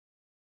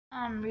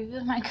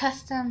Review my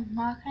custom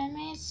mock I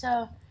made.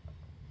 So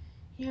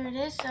here it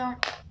is.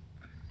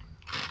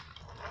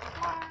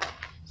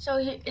 So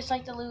here, it's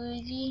like the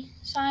Luigi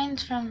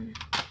signs from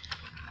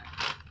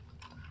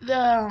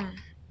the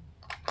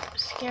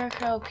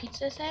Scarecrow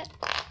pizza set.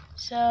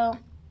 So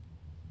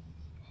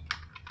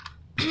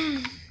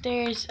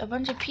there's a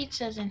bunch of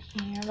pizzas in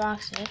here,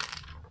 boxes.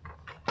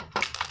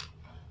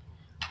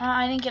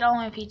 I didn't get all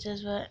my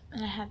pizzas, but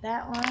I had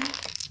that one.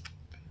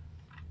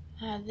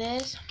 I have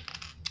this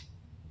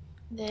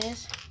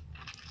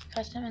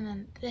custom, and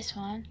then this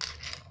one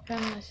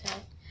from the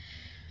set.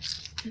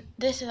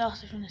 This is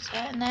also from the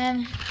set, and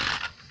then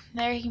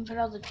there you can put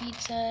all the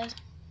pizzas,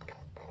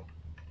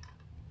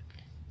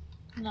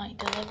 like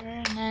deliver,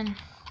 and then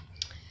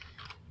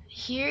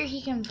here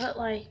he can put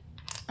like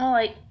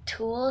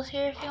tools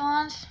here if he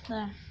wants,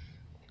 or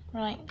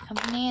like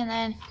company, and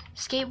then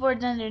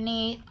skateboards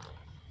underneath.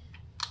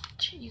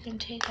 You can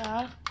take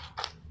off.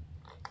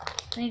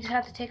 Then you just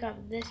have to take off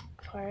this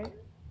part,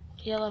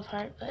 yellow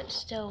part, but it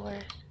still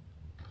works.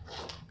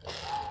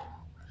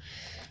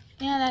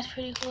 Yeah, that's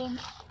pretty cool.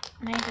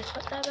 Now you just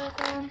put that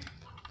back on.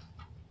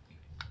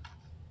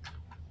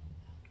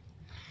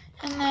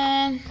 And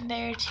then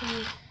there are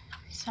two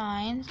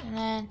signs, and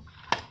then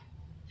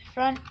the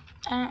front,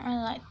 I don't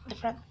really like the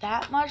front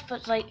that much,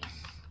 but like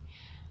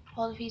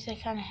all the pieces I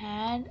kind of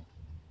had,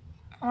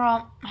 or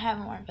I have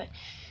more, but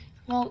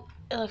well,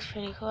 it looks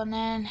pretty cool. And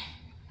then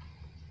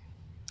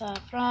the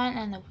front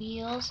and the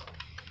wheels,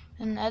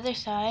 and the other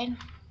side,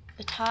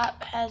 the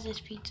top has this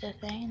pizza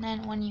thing, and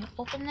then when you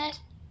open this,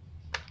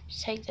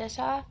 just take this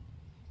off,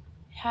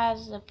 it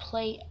has the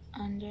plate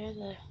under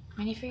the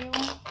minifigure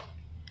one,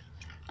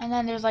 and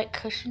then there's like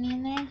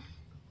cushioning there,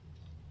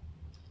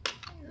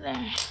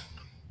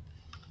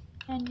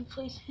 and you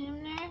place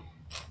him there,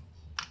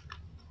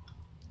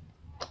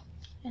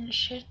 and it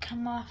should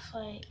come off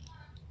like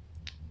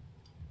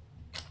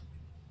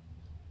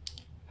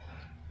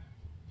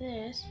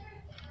this.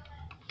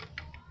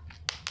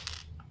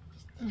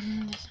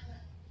 Just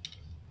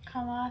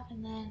come off,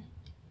 and then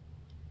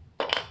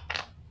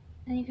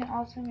you can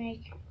also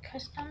make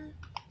custom.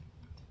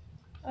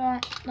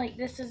 Like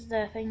this is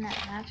the thing that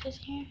matches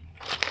here.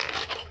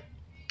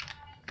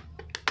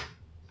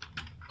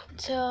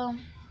 So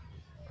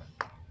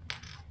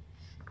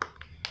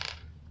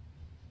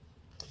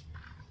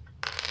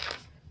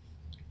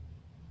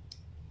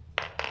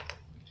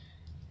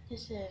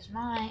this is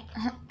my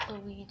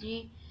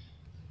Luigi,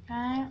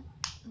 right?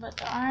 But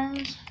the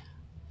arms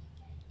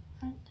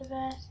aren't the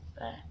best,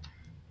 but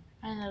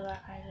I know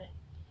that part of it.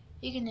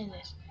 You can do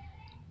this.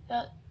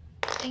 So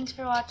thanks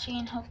for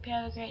watching. Hope you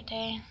have a great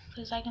day.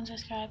 Please like and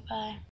subscribe. Bye.